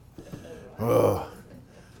Ugh.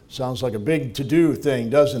 Sounds like a big to-do thing,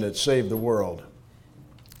 doesn't it? Save the world.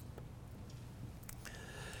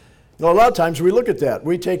 You know, a lot of times we look at that.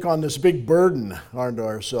 We take on this big burden onto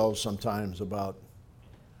ourselves sometimes about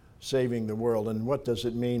saving the world. And what does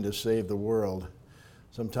it mean to save the world?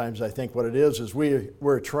 Sometimes I think what it is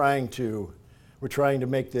we're trying to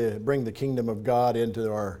bring the kingdom of God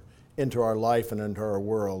into our life and into our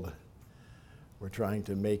world. We're trying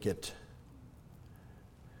to make it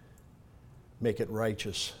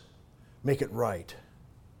righteous, make it right.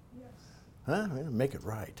 Yes. Huh? Make it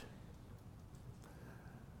right.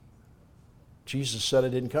 Jesus said, "I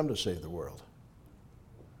didn't come to save the world."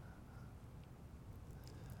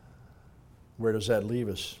 Where does that leave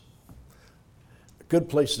us? A good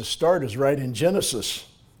place to start is right in Genesis.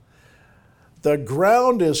 The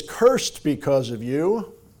ground is cursed because of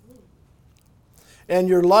you, and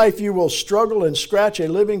your life you will struggle and scratch a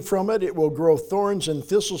living from it. It will grow thorns and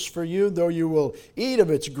thistles for you, though you will eat of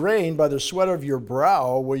its grain by the sweat of your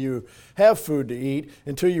brow will you have food to eat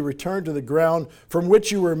until you return to the ground from which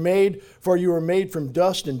you were made, for you were made from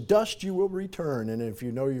dust, and dust you will return. And if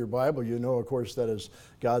you know your Bible, you know, of course, that is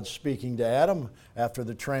God speaking to Adam after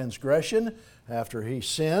the transgression, after he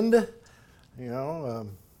sinned.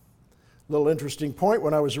 Little interesting point.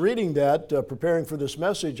 When I was reading that, preparing for this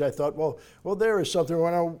message, I thought, well, there is something.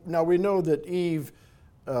 Now we know that Eve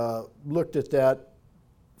looked at that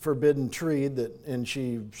forbidden tree and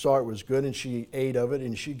she saw it was good, and she ate of it,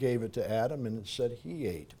 and she gave it to Adam, and it said he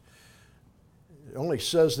ate. It only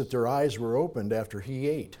says that their eyes were opened after he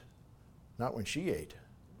ate, not when she ate.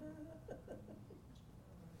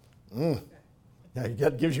 Now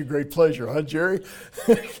that gives you great pleasure, huh, Jerry?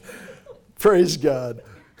 Praise God.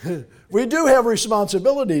 We do have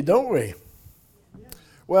responsibility, don't we?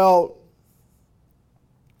 Well,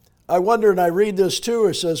 I wonder, and I read this too,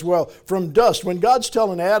 it says, well, from dust. When God's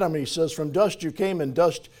telling Adam, he says, from dust you came and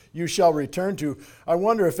dust you shall return to. I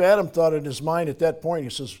wonder if Adam thought in his mind at that point, he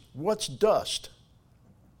says, what's dust?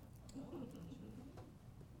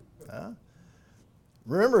 Huh?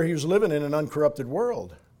 Remember, he was living in an uncorrupted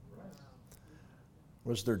world.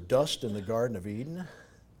 Was there dust in the Garden of Eden?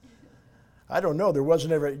 I don't know. There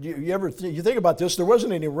wasn't ever. You think about this? There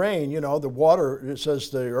wasn't any rain. You know, the water. It says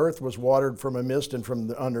the earth was watered from a mist and from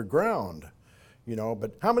the underground. You know,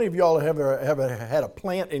 but how many of y'all have had a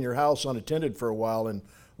plant in your house unattended for a while and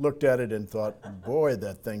looked at it and thought, "Boy,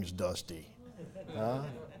 that thing's dusty"? Huh?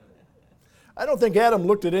 I don't think Adam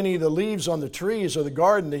looked at any of the leaves on the trees or the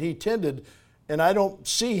garden that he tended, and I don't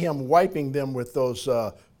see him wiping them with those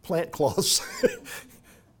plant cloths.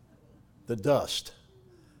 The dust.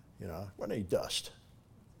 You know, wasn't any dust.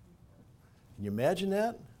 Can you imagine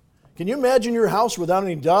that? Can you imagine your house without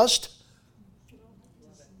any dust?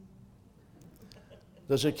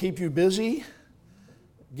 Does it keep you busy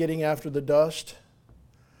getting after the dust?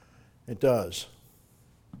 It does.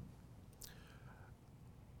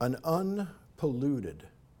 An unpolluted.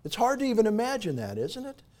 It's hard to even imagine that, isn't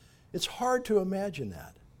it? It's hard to imagine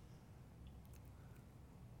that.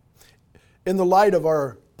 In the light of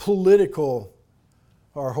our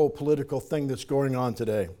whole political thing that's going on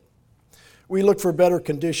today. We look for better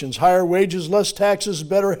conditions, higher wages, less taxes,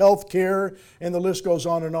 better health care, and the list goes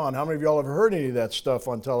on and on. How many of y'all have heard any of that stuff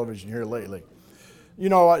on television here lately? You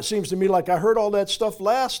know, it seems to me like I heard all that stuff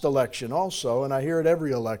last election also, and I hear it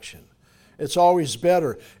every election. It's always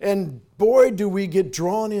better. And boy, do we get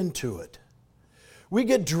drawn into it. We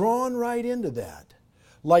get drawn right into that.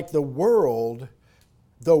 Like the world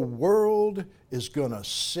is going to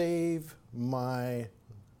save my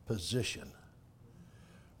position.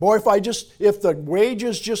 Boy, if the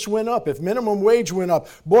wages just went up, if minimum wage went up,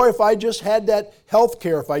 boy, if I just had that health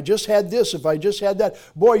care, if I just had this, if I just had that,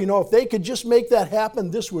 boy, you know, if they could just make that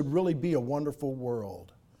happen, this would really be a wonderful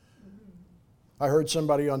world. I heard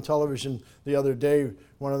somebody on television the other day,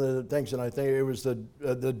 one of the things, and I think it was the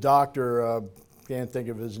doctor, can't think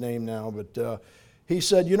of his name now, but he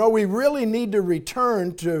said, you know, we really need to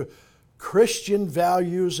return to Christian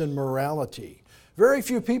values and morality. Very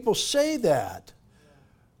few people say that.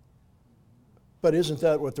 But isn't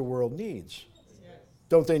that what the world needs? Yes.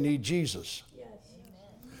 Don't they need Jesus? Yes.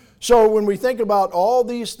 So when we think about all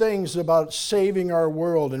these things about saving our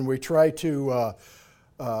world, and we try to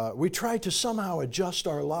somehow adjust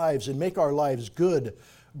our lives and make our lives good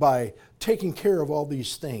by taking care of all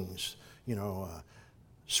these things, you know,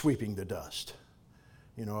 sweeping the dust.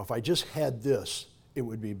 You know, if I just had this, it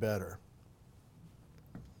would be better.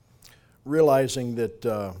 Realizing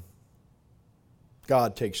that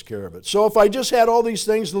God takes care of it. So if I just had all these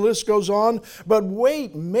things, the list goes on. But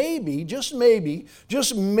wait, maybe, just maybe,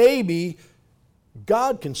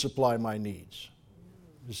 God can supply my needs.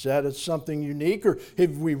 Is that something unique? Or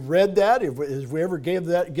have we read that? Have we ever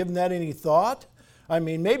given that any thought? I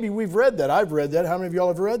mean, maybe we've read that. I've read that. How many of y'all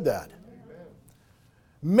have read that?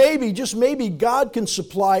 Maybe, just maybe, God can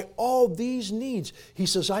supply all these needs. He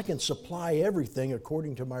says, I can supply everything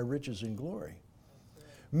according to my riches and glory.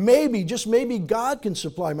 Maybe, just maybe, God can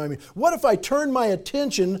supply my needs. What if I turn my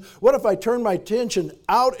attention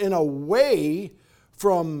out and away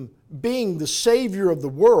from being the Savior of the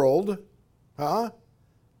world,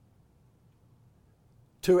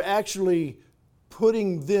 to actually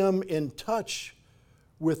putting them in touch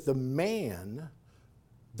with the man,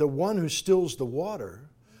 the one who stills the water,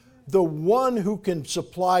 the one who can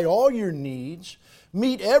supply all your needs,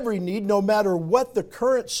 meet every need, no matter what the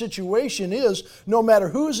current situation is, no matter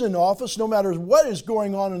who's in office, no matter what is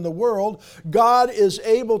going on in the world. God is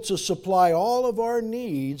able to supply all of our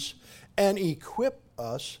needs and equip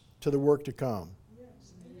us to the work to come.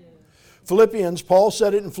 Philippians, Paul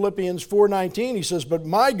said it in Philippians 4:19. He says, but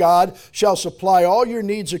my God shall supply all your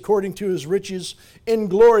needs according to His riches in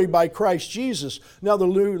glory by Christ Jesus. Now the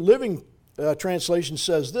New Living Translation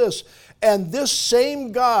says this, and this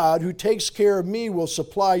same God who takes care of me will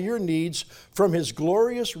supply your needs from His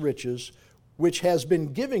glorious riches, which has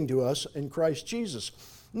been given to us in Christ Jesus.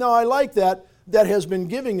 Now I like that has been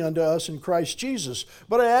given unto us in Christ Jesus.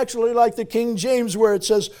 But I actually like the King James where it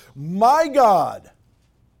says, my God.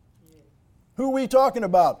 Who are we talking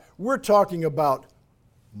about? We're talking about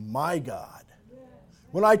my God.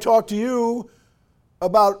 When I talk to you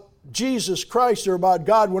about Jesus Christ or about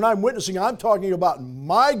God, when I'm witnessing, I'm talking about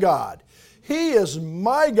my God. He is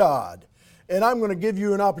my God. And I'm going to give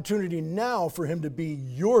you an opportunity now for Him to be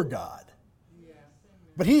your God.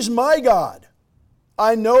 But He's my God.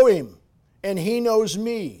 I know Him, and He knows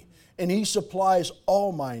me, and He supplies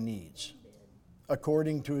all my needs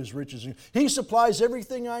according to His riches. He supplies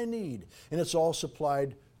everything I need, and it's all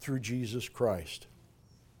supplied through Jesus Christ.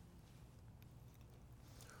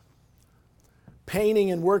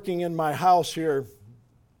 Painting and working in my house here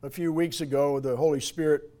a few weeks ago, the Holy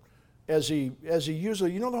Spirit, as he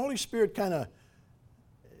usually, the Holy Spirit kind of,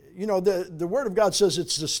 the Word of God says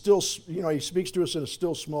it's the still, He speaks to us in a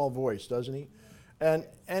still small voice, doesn't He?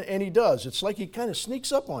 And He does. It's like He kind of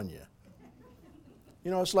sneaks up on you.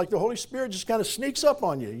 It's like the Holy Spirit just kind of sneaks up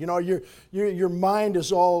on you. Your mind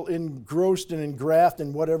is all engrossed and engrafted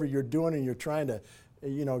in whatever you're doing, and you're trying to,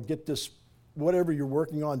 get this, whatever you're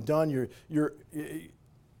working on done. You're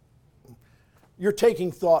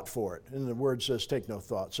taking thought for it. And the Word says, take no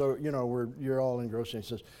thought. So, you're all engrossed. And He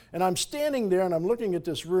says, and I'm standing there and I'm looking at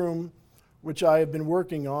this room, which I have been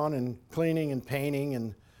working on and cleaning and painting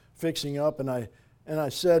and fixing up. And I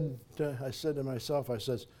said to myself, I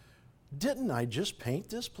says, didn't I just paint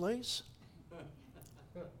this place?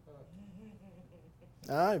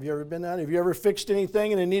 Have you ever been that? Have you ever fixed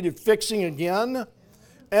anything and it needed fixing again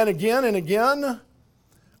and again and again?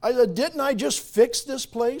 I said, didn't I just fix this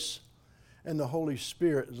place? And the Holy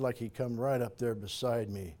Spirit is like He come right up there beside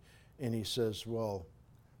me and He says, well,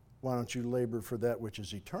 why don't you labor for that which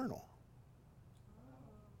is eternal?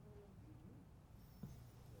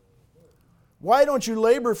 Why don't you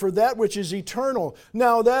labor for that which is eternal?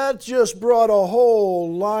 Now that just brought a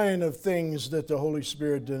whole line of things that the Holy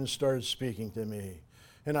Spirit then started speaking to me.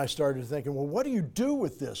 And I started thinking, well, what do you do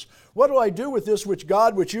with this? What do I do with this which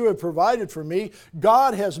you have provided for me?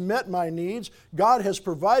 God has met my needs. God has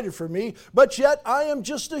provided for me. But yet I am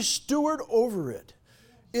just a steward over it.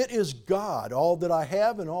 It is God. All that I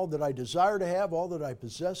have and all that I desire to have, all that I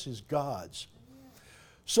possess is God's.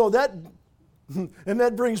 So that... And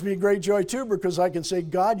that brings me great joy too, because I can say,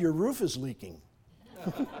 God, your roof is leaking.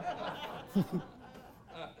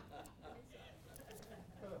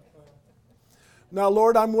 Now,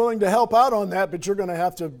 Lord, I'm willing to help out on that, but you're going to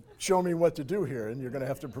have to show me what to do here, and you're going to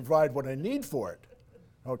have to provide what I need for it.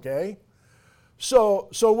 Okay? So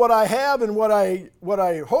what I have and what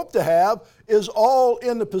I hope to have is all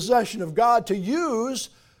in the possession of God to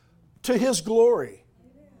use to His glory.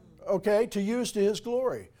 Okay? To use to His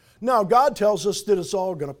glory. Now, God tells us that it's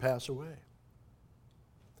all going to pass away.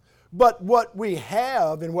 But what we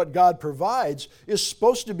have and what God provides is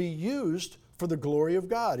supposed to be used for the glory of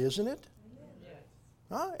God, isn't it?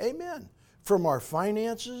 Amen. Amen. From our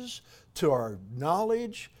finances to our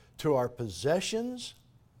knowledge to our possessions,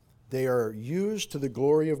 they are used to the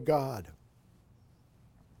glory of God.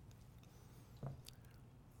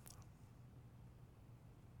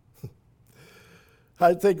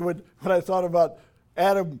 I think when I thought about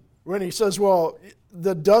Adam, when he says, well,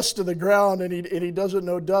 the dust of the ground, and he doesn't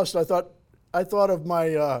know dust, I thought of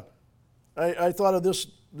this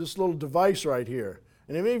little device right here.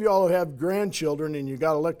 And if any of y'all have grandchildren and you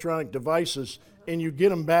got electronic devices and you get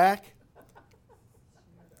them back.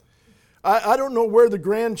 I don't know where the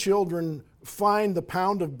grandchildren find the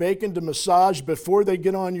pound of bacon to massage before they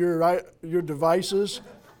get on your devices,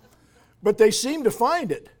 but they seem to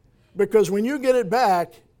find it, because when you get it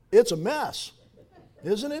back, it's a mess,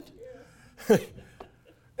 isn't it?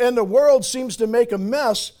 And the world seems to make a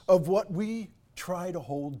mess of what we try to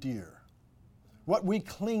hold dear, what we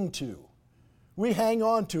cling to. We hang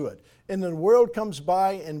on to it, and the world comes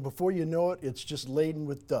by, and before you know it, it's just laden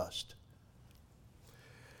with dust.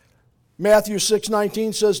 Matthew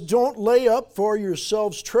 6:19 says, "Don't lay up for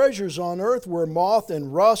yourselves treasures on earth where moth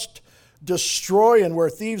and rust destroy and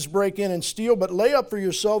where thieves break in and steal, but lay up for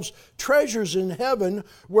yourselves treasures in heaven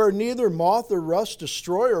where neither moth or rust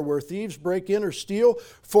destroy or where thieves break in or steal.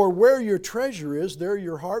 For where your treasure is, there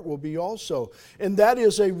your heart will be also." And that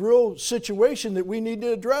is a real situation that we need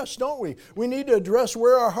to address, don't we? We need to address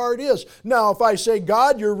where our heart is. Now, if I say,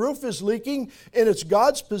 "God, your roof is leaking and it's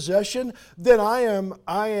God's possession," then I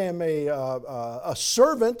am a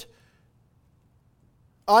servant.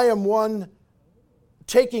 I am one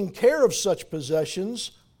taking care of such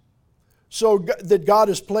possessions so that God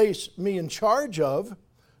has placed me in charge of.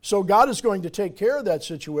 So God is going to take care of that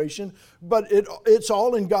situation, but it's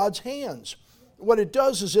all in God's hands. What it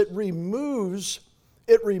does is it removes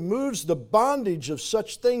the bondage of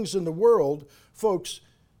such things in the world. Folks,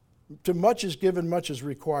 to much is given, much is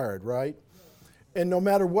required, right? And no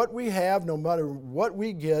matter what we have, no matter what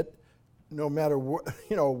we get, no matter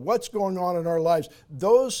what's going on in our lives,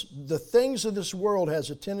 the things of this world has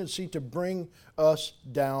a tendency to bring us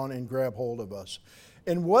down and grab hold of us.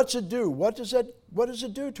 And what's it do? What does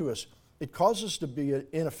it do to us? It causes us to be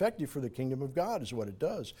ineffective for the kingdom of God, is what it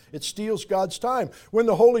does. It steals God's time. When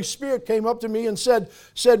the Holy Spirit came up to me and said,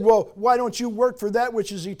 "Well, why don't you work for that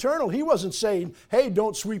which is eternal?" He wasn't saying, "Hey,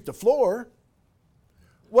 don't sweep the floor."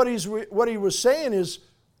 What he was saying is,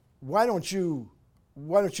 why don't you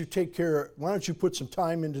put some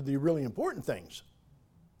time into the really important things?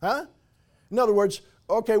 Huh? In other words,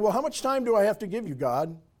 okay, well, how much time do I have to give you,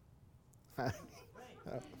 God?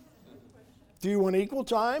 Do you want equal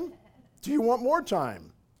time? Do you want more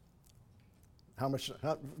time?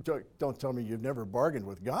 Don't tell me you've never bargained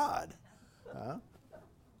with God. Huh?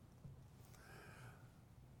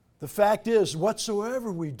 The fact is,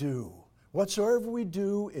 whatsoever we do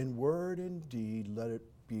in word and deed, let it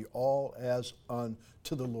be all as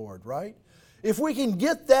unto the Lord, right? If we can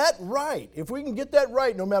get that right,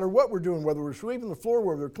 no matter what we're doing, whether we're sweeping the floor,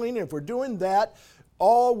 whether we're cleaning, if we're doing that,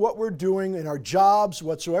 all what we're doing in our jobs,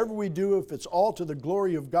 whatsoever we do, if it's all to the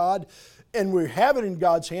glory of God, and we have it in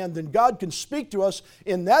God's hand, then God can speak to us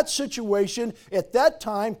in that situation, at that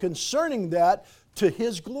time, concerning that, to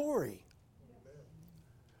His glory.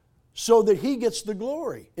 So that He gets the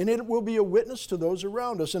glory. And it will be a witness to those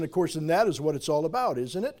around us. And of course, and that is what it's all about,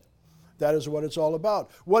 isn't it? That is what it's all about.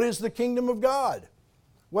 What is the kingdom of God?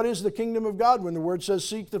 What is the kingdom of God? When the Word says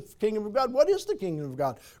seek the kingdom of God, what is the kingdom of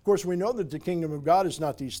God? Of course, we know that the kingdom of God is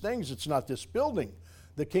not these things. It's not this building.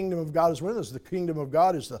 The kingdom of God is with us. The kingdom of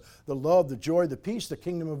God is the love, the joy, the peace. The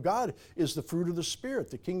kingdom of God is the fruit of the Spirit.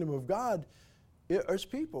 The kingdom of God is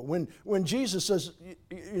people. When Jesus says,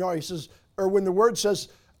 He says, or when the Word says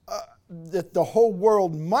that the whole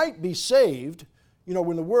world might be saved,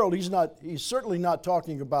 when the world, he's certainly not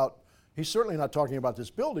talking about this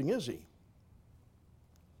building, is he?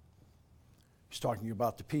 He's talking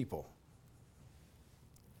about the people.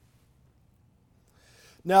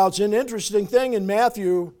 Now, it's an interesting thing in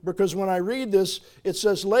Matthew, because when I read this, it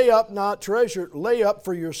says, lay up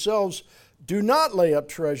for yourselves. Do not lay up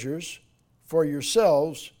treasures for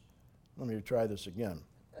yourselves. Let me try this again.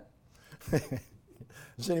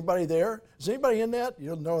 Is anybody there? Is anybody in that?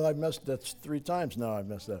 You'll know that's 3 times now I've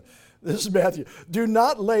messed up. This is Matthew. Do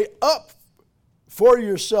not lay up for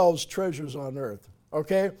yourselves treasures on earth.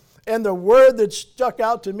 Okay? And the word that stuck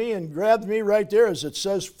out to me and grabbed me right there is it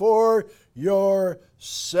says, for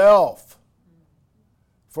yourself.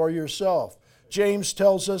 For yourself. James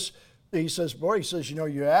tells us, he says,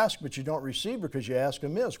 you ask, but you don't receive because you ask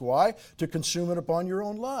amiss. Why? To consume it upon your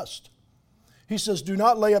own lust. He says, do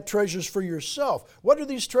not lay up treasures for yourself. What do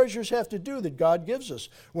these treasures have to do that God gives us?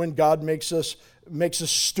 When God makes us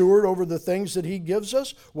steward over the things that He gives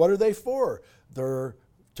us, what are they for? They're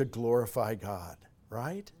to glorify God,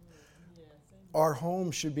 right? Our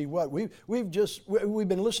home should be what? We've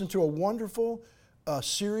been listening to a wonderful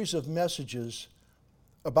series of messages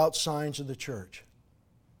about signs of the church.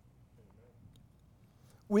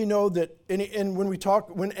 We know that, and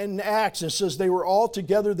when in Acts it says they were all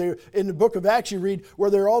together. In the book of Acts you read where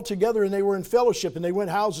they're all together and they were in fellowship and they went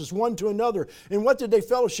houses one to another. And what did they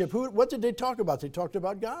fellowship? What did they talk about? They talked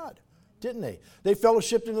about God. didn't they? They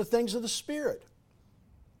fellowshipped in the things of the Spirit.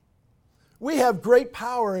 We have great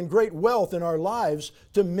power and great wealth in our lives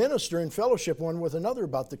to minister and fellowship one with another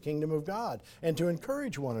about the kingdom of God and to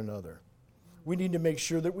encourage one another. We need to make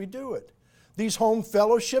sure that we do it. These home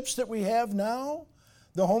fellowships that we have now,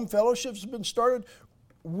 the home fellowships have been started.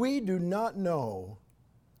 We do not know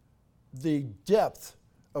the depth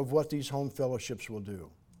of what these home fellowships will do.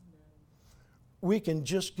 We can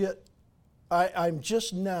just get, I'm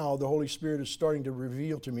just now, the Holy Spirit is starting to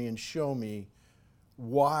reveal to me and show me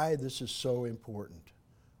why this is so important,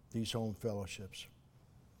 these home fellowships.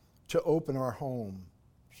 To open our homes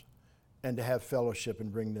and to have fellowship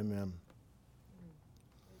and bring them in.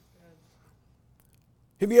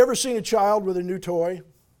 Have you ever seen a child with a new toy?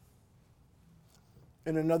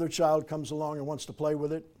 And another child comes along and wants to play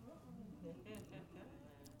with it?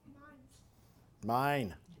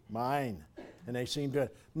 Mine. And they seem to.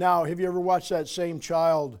 Now, have you ever watched that same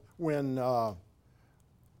child when the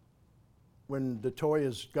toy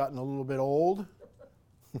has gotten a little bit old?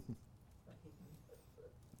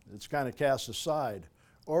 It's kind of cast aside.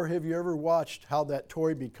 Or have you ever watched how that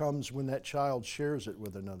toy becomes when that child shares it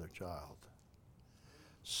with another child?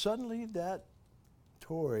 Suddenly that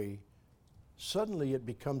toy, it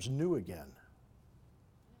becomes new again.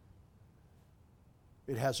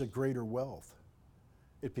 It has a greater wealth.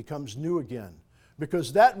 It becomes new again.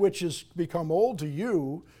 Because that which has become old to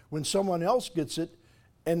you, when someone else gets it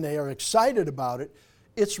and they are excited about it,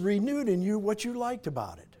 it's renewed in you what you liked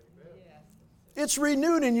about it. It's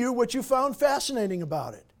renewed in you what you found fascinating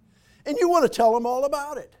about it. And you want to tell them all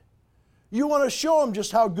about it. You want to show them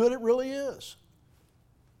just how good it really is.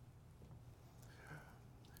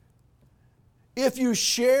 If you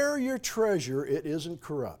share your treasure, it isn't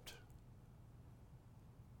corrupt.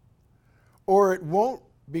 Or it won't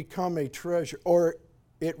become a treasure, or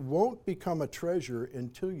it won't become a treasure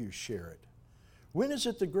until you share it. When is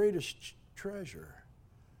it the greatest treasure?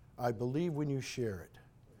 I believe when you share it.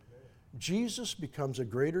 Jesus becomes a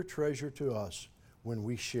greater treasure to us when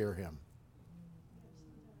we share Him.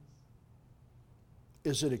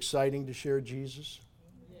 Is it exciting to share Jesus?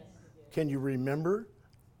 Can you remember?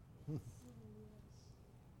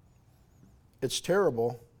 It's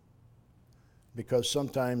terrible because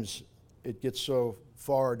sometimes it gets so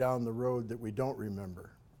far down the road that we don't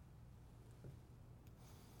remember.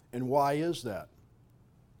 And why is that?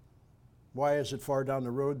 Why is it far down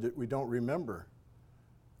the road that we don't remember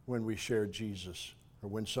when we shared Jesus or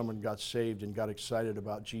when someone got saved and got excited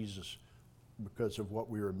about Jesus because of what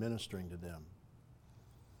we were ministering to them?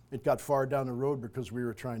 It got far down the road because we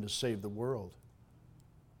were trying to save the world.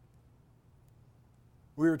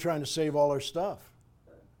 We were trying to save all our stuff.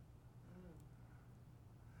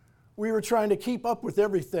 We were trying to keep up with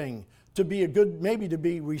everything to be a good, maybe to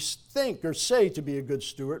be, we think or say to be a good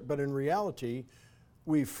steward, but in reality,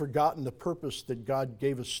 we've forgotten the purpose that God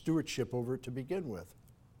gave us stewardship over it to begin with.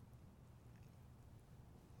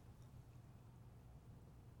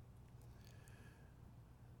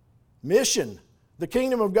 Mission. The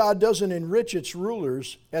kingdom of God doesn't enrich its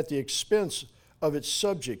rulers at the expense of its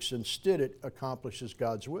subjects. Instead, it accomplishes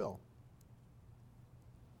God's will.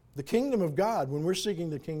 The kingdom of God, when we're seeking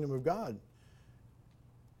the kingdom of God,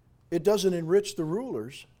 it doesn't enrich the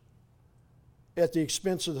rulers at the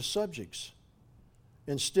expense of the subjects.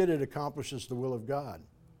 Instead, it accomplishes the will of God.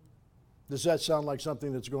 Does that sound like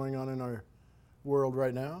something that's going on in our world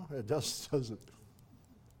right now? It does, doesn't it?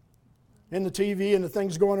 In the TV and the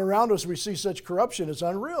things going around us, we see such corruption. It's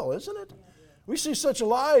unreal, isn't it? We see such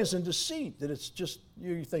lies and deceit that it's just,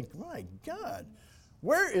 you think, my God,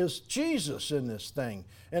 where is Jesus in this thing?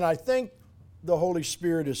 And I think the Holy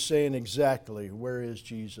Spirit is saying exactly, where is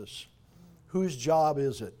Jesus? Whose job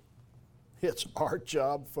is it? It's our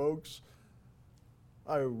job, folks.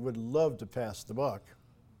 I would love to pass the buck.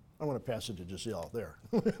 I want to pass it to Giselle. There.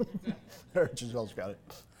 There, Giselle's got it.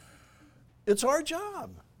 It's our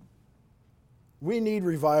job. We need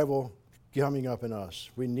revival coming up in us.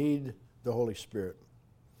 We need the Holy Spirit.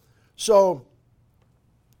 So,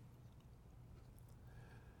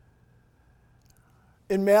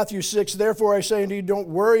 in Matthew 6, therefore I say unto you, don't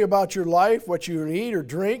worry about your life, what you eat or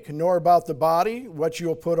drink, nor about the body, what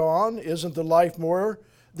you'll put on. Isn't the life more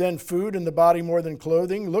than food and the body more than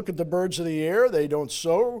clothing? Look at the birds of the air. They don't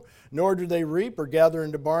sow, nor do they reap or gather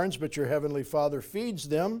into barns, but your heavenly Father feeds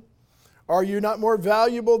them. Are you not more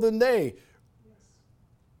valuable than they?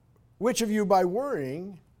 Which of you by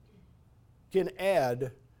worrying can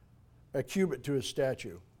add a cubit to his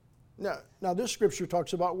statue? Now this scripture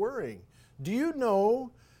talks about worrying. Do you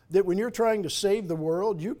know that when you're trying to save the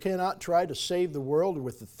world, you cannot try to save the world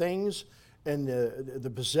with the things and the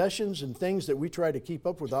possessions and things that we try to keep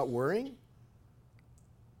up without worrying?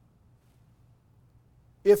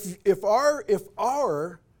 If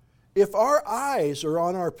our eyes are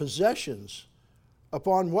on our possessions,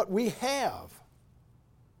 upon what we have,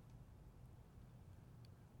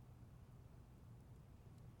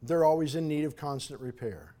 they're always in need of constant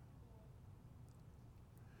repair.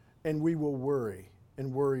 And we will worry,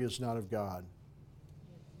 and worry is not of God.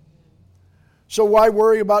 So why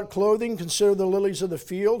worry about clothing? Consider the lilies of the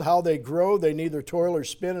field, how they grow. They neither toil or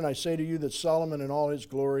spin. And I say to you that Solomon in all his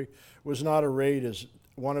glory was not arrayed as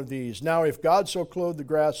one of these. Now if God so clothed the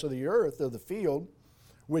grass of the earth, of the field,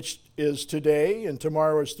 which is today and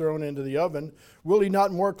tomorrow is thrown into the oven, will he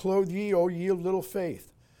not more clothe ye, O ye of little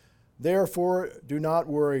faith? Therefore do not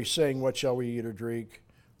worry, saying, what shall we eat or drink?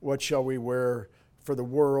 What shall we wear? For the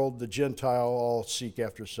world, the Gentile, all seek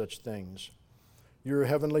after such things. Your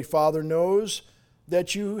heavenly Father knows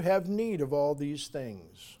that you have need of all these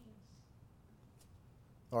things.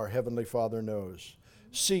 Our heavenly Father knows.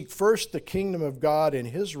 Seek first the kingdom of God and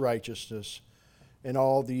his righteousness, and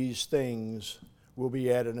all these things will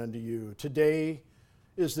be added unto you. Today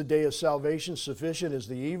is the day of salvation. Sufficient is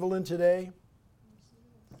the evil in today.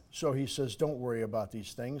 So he says, don't worry about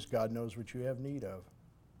these things. God knows what you have need of.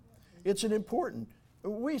 It's an important.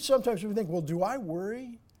 Sometimes we think, well, do I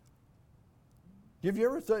worry? Have you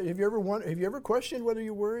ever questioned whether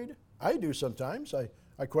you're worried? I do sometimes.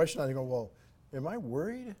 I question. I go, well, am I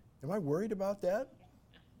worried? Am I worried about that?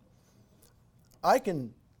 I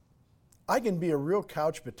can be a real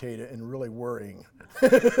couch potato and really worrying.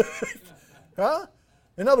 Huh?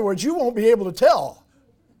 In other words, you won't be able to tell.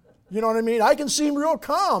 You know what I mean? I can seem real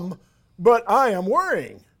calm, but I am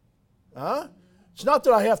worrying. Huh? It's not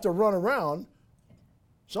that I have to run around.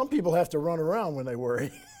 Some people have to run around when they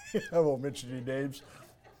worry. I won't mention any names.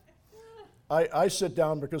 I sit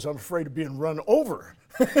down because I'm afraid of being run over.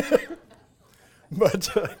 But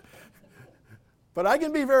I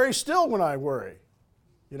can be very still when I worry.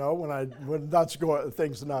 You know, when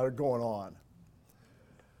things are not going on.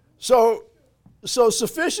 So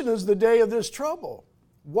sufficient is the day of this trouble.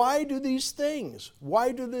 Why do these things?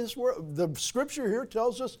 Why do this world? The scripture here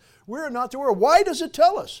tells us we're not to worry. Why does it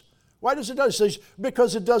tell us? Why does it tell us? It says,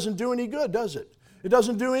 because it doesn't do any good, does it? It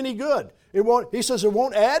doesn't do any good. He says it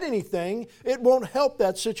won't add anything. It won't help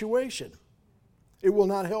that situation. It will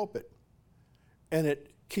not help it. And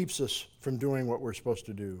it keeps us from doing what we're supposed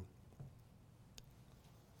to do.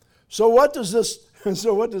 So what does this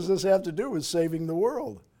have to do with saving the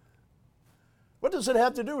world? What does it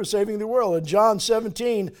have to do with saving the world? In John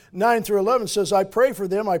 17, 9 through 11 says, I pray for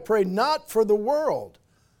them, I pray not for the world.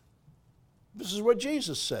 This is what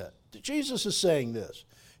Jesus said. Jesus is saying this.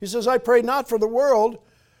 He says, I pray not for the world,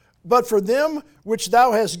 but for them which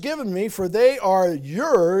thou hast given me, for they are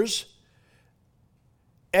yours,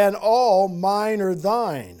 and all mine are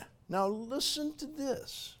thine. Now listen to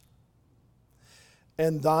this.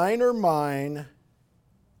 And thine are mine,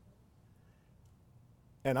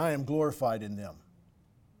 and I am glorified in them.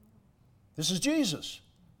 This is Jesus.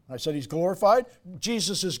 I said he's glorified.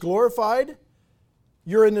 Jesus is glorified.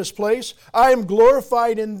 You're in this place. I am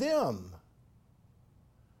glorified in them.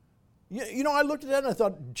 You know, I looked at that and I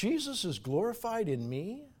thought, Jesus is glorified in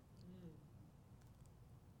me?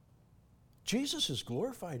 Jesus is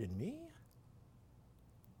glorified in me?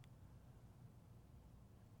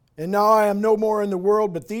 And now I am no more in the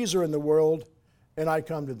world, but these are in the world, and I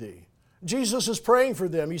come to thee. Jesus is praying for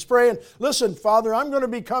them. He's praying, listen, Father, I'm going to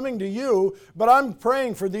be coming to you, but I'm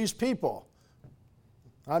praying for these people.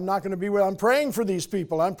 I'm not going to be with, I'm praying for these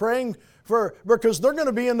people. I'm praying because they're going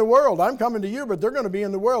to be in the world. I'm coming to you, but they're going to be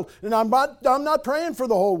in the world. And I'm not praying for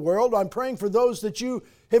the whole world. I'm praying for those that you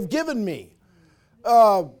have given me.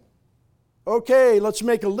 Okay, let's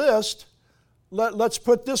make a list. Let's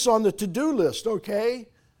put this on the to-do list, okay?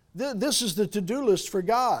 This is the to-do list for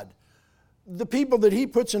God. The people that he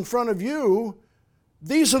puts in front of you,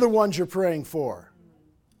 these are the ones you're praying for.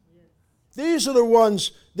 These are the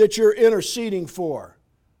ones that you're interceding for.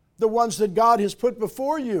 The ones that God has put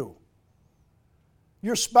before you.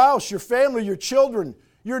 Your spouse, your family, your children,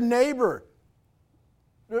 your neighbor,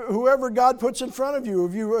 whoever God puts in front of you,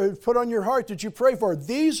 if you put on your heart that you pray for,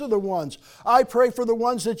 these are the ones. I pray for the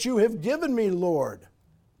ones that you have given me, Lord.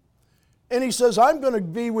 And he says, I'm going to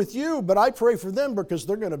be with you, but I pray for them because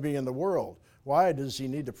they're going to be in the world. Why does he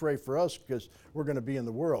need to pray for us? Because we're going to be in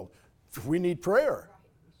the world. We need prayer.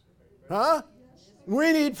 Huh?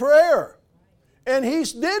 We need prayer. And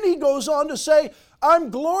then he goes on to say,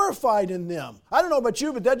 I'm glorified in them. I don't know about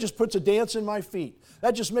you, but that just puts a dance in my feet.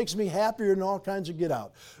 That just makes me happier than all kinds of get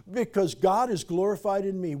out. Because God is glorified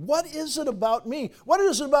in me. What is it about me? What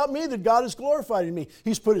is it about me that God is glorified in me?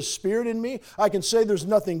 He's put His Spirit in me. I can say there's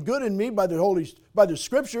nothing good in me by the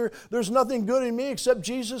Scripture. There's nothing good in me except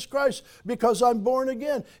Jesus Christ because I'm born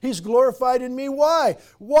again. He's glorified in me. Why?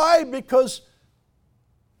 Why? Because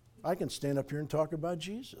I can stand up here and talk about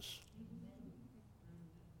Jesus.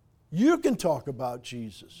 You can talk about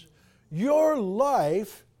Jesus. Your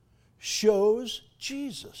life shows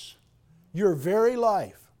Jesus. Your very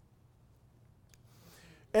life.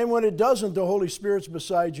 And when it doesn't, the Holy Spirit's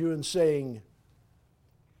beside you and saying,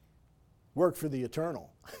 work for the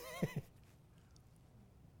eternal.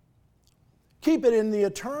 Keep it in the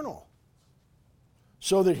eternal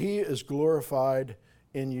so that He is glorified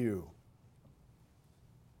in you.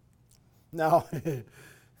 Now,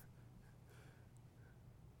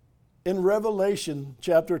 in Revelation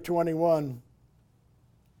chapter 21,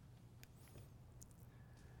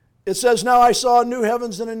 it says, "Now I saw new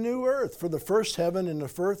heavens and a new earth, for the first heaven and the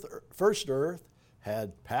first earth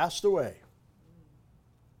had passed away."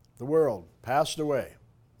 The world passed away.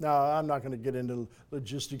 Now, I'm not going to get into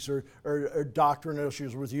logistics or doctrinal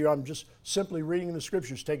issues with you. I'm just simply reading the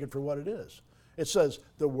Scriptures. Take it for what it is. It says,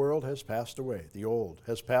 the world has passed away. The old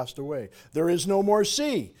has passed away. There is no more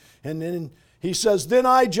sea. And then he says, "Then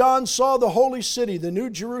I, John, saw the holy city, the new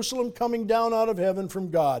Jerusalem, coming down out of heaven from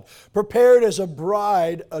God, prepared as a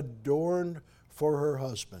bride adorned for her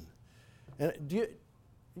husband." And do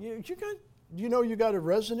you know you got a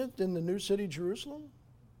resident in the new city, Jerusalem?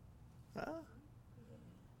 Huh?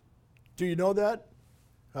 Do you know that?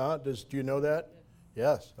 Do you know that?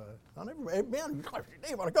 Yes. Man,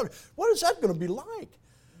 what is that going to be like?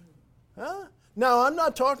 Huh? Now, I'm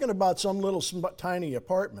not talking about some little tiny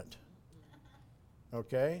apartment.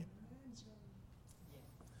 Okay?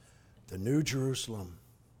 The new Jerusalem.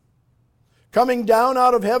 Coming down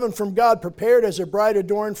out of heaven from God, prepared as a bride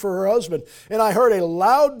adorned for her husband. And I heard a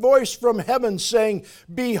loud voice from heaven saying,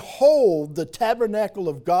 "Behold, the tabernacle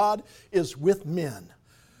of God is with men."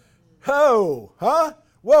 Oh, huh?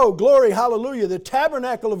 Whoa, glory, hallelujah. The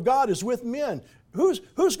tabernacle of God is with men. Who's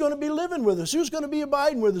going to be living with us? Who's going to be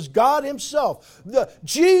abiding with us? God Himself.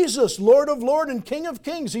 Jesus, Lord of Lords and King of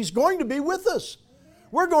Kings. He's going to be with us.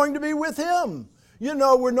 We're going to be with Him. You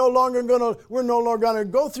know, we're no longer going to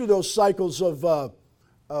go through those cycles of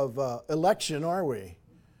election, are we?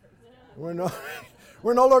 We're no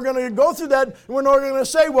longer going to go through that. We're no longer going to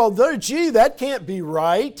say, well, that can't be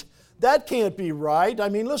right. That can't be right. I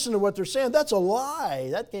mean, listen to what they're saying. That's a lie.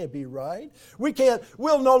 That can't be right.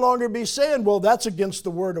 We'll no longer be saying, well, that's against the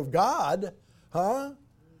Word of God. Huh?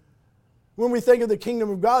 When we think of the kingdom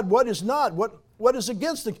of God, what is not? What is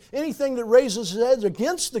against anything that raises its head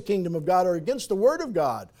against the kingdom of God or against the Word of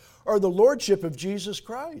God or the Lordship of Jesus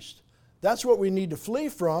Christ? That's what we need to flee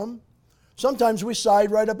from. Sometimes we side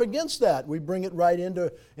right up against that. We bring it right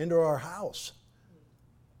into our house.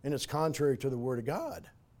 And it's contrary to the Word of God.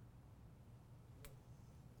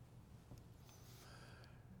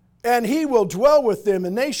 "And He will dwell with them,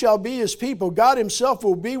 and they shall be His people. God Himself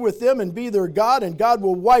will be with them and be their God, and God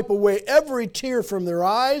will wipe away every tear from their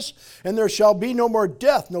eyes, and there shall be no more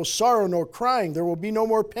death, no sorrow, no crying. There will be no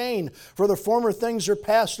more pain, for the former things are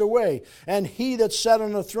passed away. And He that sat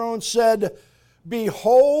on the throne said,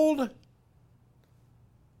 Behold,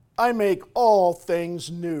 I make all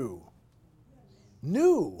things new."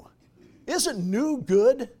 New. Isn't new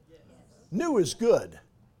good? New is good.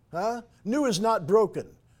 Huh? New is not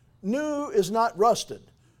broken. New is not rusted.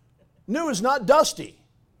 New is not dusty.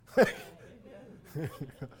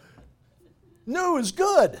 New is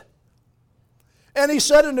good. "And He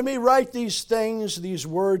said unto me, Write these things, these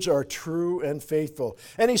words are true and faithful.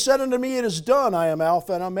 And He said unto me, It is done. I am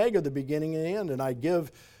Alpha and Omega, the beginning and the end. And I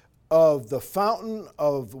give of the fountain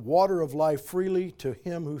of water of life freely to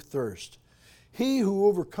him who thirsts. He who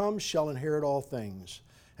overcomes shall inherit all things.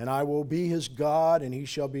 And I will be his God, and he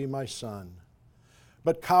shall be my son.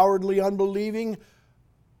 But cowardly, unbelieving,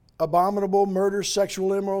 abominable, murderers,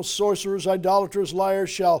 sexual immorals, sorcerers, idolaters, liars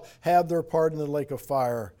shall have their part in the lake of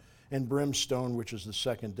fire and brimstone, which is the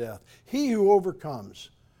second death. He who overcomes.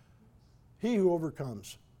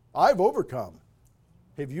 I've overcome.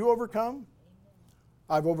 Have you overcome?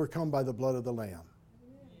 I've overcome by the blood of the Lamb.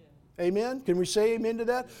 Amen? Can we say amen to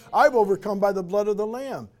that? I've overcome by the blood of the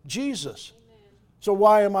Lamb, Jesus. So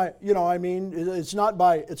why am I, it's not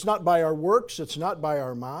by our works, it's not by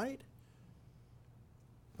our might,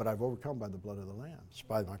 but I've overcome by the blood of the Lamb. It's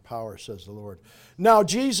by my power, says the Lord. Now,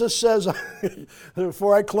 Jesus says,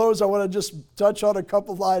 before I close, I want to just touch on a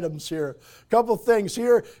couple items here. A couple things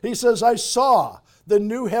here. He says, I saw the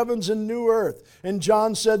new heavens and new earth. And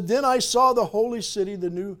John said, then I saw the holy city, the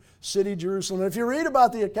new city Jerusalem. And if you read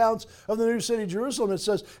about the accounts of the new city Jerusalem, it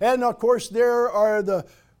says, and of course there are the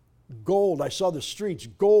gold. I saw the streets,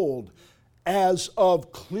 gold, as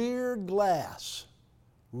of clear glass.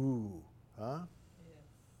 Ooh, huh?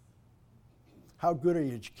 How good are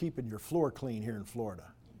you at keeping your floor clean here in Florida?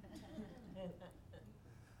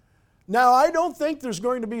 Now, I don't think there's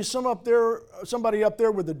going to be somebody up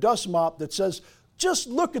there with a dust mop that says, just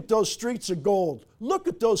look at those streets of gold. Look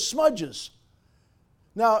at those smudges.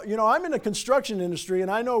 Now, you know, I'm in the construction industry, and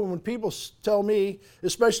I know when people tell me,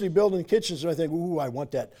 especially building kitchens, and I think, ooh, I want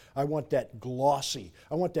that glossy.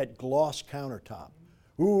 I want that gloss countertop.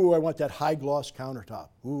 Ooh, I want that high gloss countertop.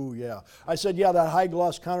 Ooh, yeah. I said, yeah, that high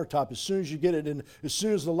gloss countertop, as soon as you get it in, as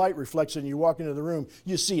soon as the light reflects and you walk into the room,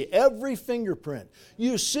 you see every fingerprint.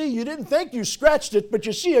 You didn't think you scratched it, but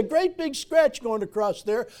you see a great big scratch going across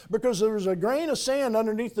there because there was a grain of sand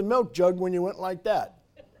underneath the milk jug when you went like that.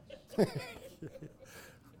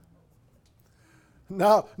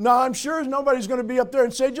 Now, I'm sure nobody's going to be up there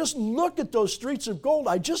and say, just look at those streets of gold.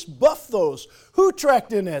 I just buffed those. Who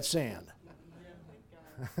tracked in that sand?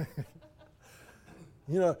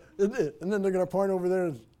 You know, and then they're going to point over there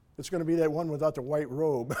and it's going to be that one without the white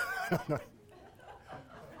robe.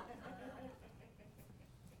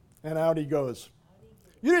 And out he goes.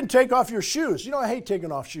 You didn't take off your shoes. You know, I hate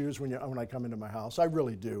taking off shoes when I come into my house. I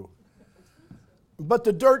really do. But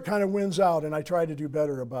the dirt kind of wins out, and I try to do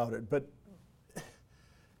better about it. But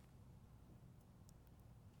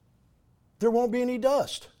there won't be any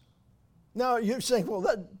dust. Now, you're saying, well,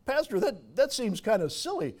 Pastor, that seems kind of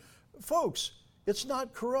silly. Folks, it's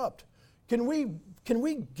not corrupt. Can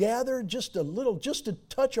we gather just a little, just to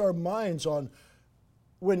touch our minds on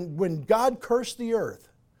when God cursed the earth,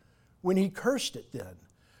 when he cursed it then,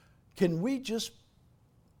 can we just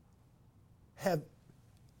have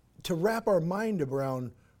to wrap our mind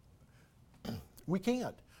around, we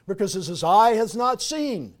can't. Because it says, eye has not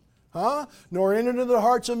seen, nor entered into the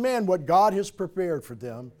hearts of men what God has prepared for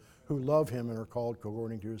them who love him and are called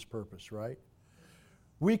according to his purpose, right?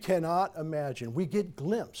 We cannot imagine. We get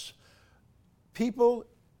glimpse. People,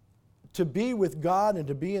 to be with God and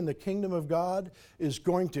to be in the kingdom of God is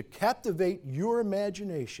going to captivate your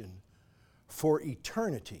imagination for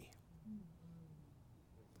eternity.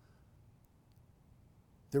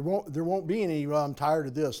 There won't be any, well, I'm tired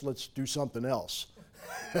of this, let's do something else.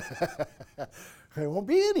 There won't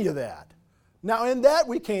be any of that. Now, in that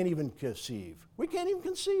we can't even conceive. We can't even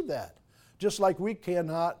conceive that. Just like we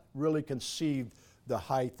cannot really conceive the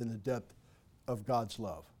height and the depth of God's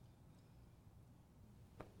love.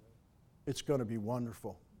 It's going to be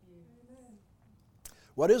wonderful. Amen.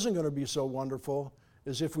 What isn't going to be so wonderful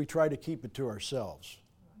is if we try to keep it to ourselves.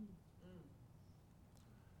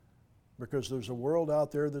 Because there's a world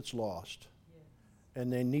out there that's lost,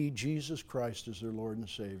 and they need Jesus Christ as their Lord and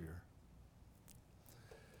Savior.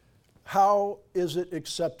 How is it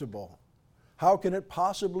acceptable? How can it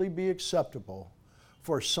possibly be acceptable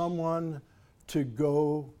for someone to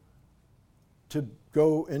go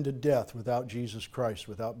into death without Jesus Christ,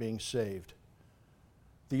 without being saved?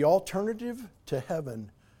 The alternative to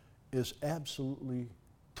heaven is absolutely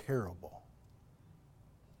terrible.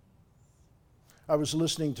 I was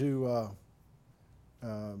listening to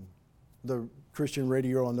the Christian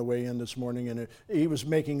radio on the way in this morning, and he was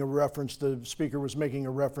making a reference, the speaker was making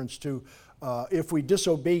a reference to if we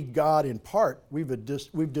disobey God in part, we've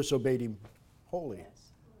disobeyed him wholly,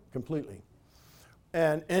 completely.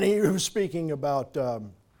 And he was speaking about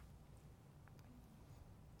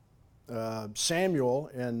Samuel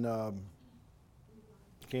and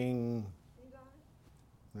King,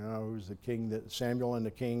 no, who's the king that, Samuel and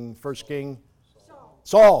the king, first king?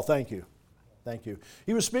 Saul, thank you. Thank you.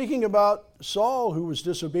 He was speaking about Saul, who was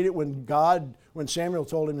disobedient when Samuel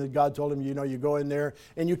told him that God told him, you know, you go in there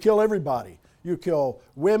and you kill everybody. You kill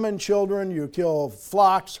women, children, you kill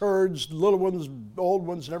flocks, herds, little ones, old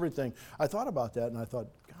ones, and everything. I thought about that and I thought,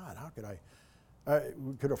 God, how could I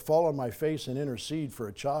could have fallen on my face and intercede for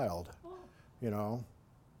a child, you know.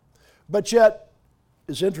 But yet,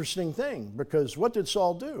 it's an interesting thing, because what did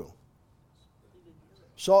Saul do?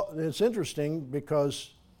 It's interesting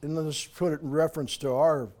because, and let's put it in reference to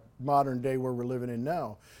our modern day where we're living in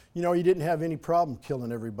now. You know, he didn't have any problem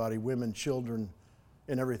killing everybody, women, children,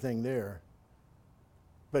 and everything there.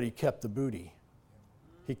 But he kept the booty.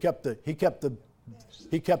 He kept the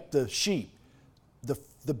sheep.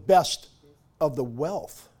 The best of the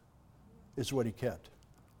wealth is what he kept.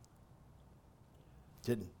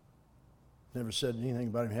 Never said anything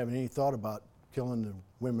about him having any thought about killing the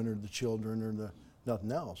women or the children or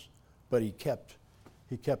nothing else. But he kept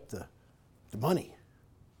the money.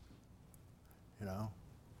 You know.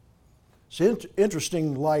 It's an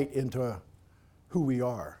interesting light into who we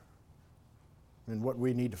are and what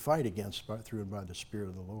we need to fight against through and by the Spirit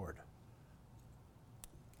of the Lord.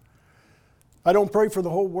 I don't pray for the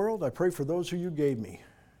whole world. I pray for those who you gave me.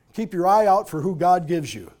 Keep your eye out for who God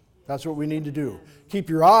gives you. That's what we need to do. Keep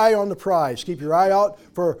your eye on the prize. Keep your eye out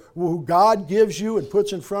for who God gives you and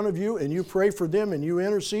puts in front of you, and you pray for them and you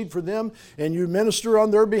intercede for them and you minister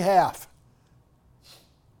on their behalf.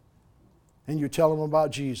 And you tell them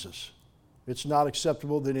about Jesus. It's not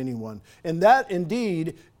acceptable to anyone. And that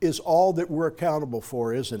indeed is all that we're accountable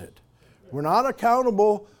for, isn't it? We're not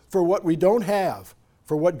accountable for what we don't have,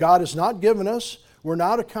 for what God has not given us. We're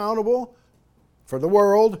not accountable for the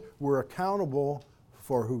world. We're accountable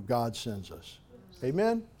for who God sends us.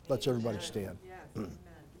 Amen? Let's everybody stand.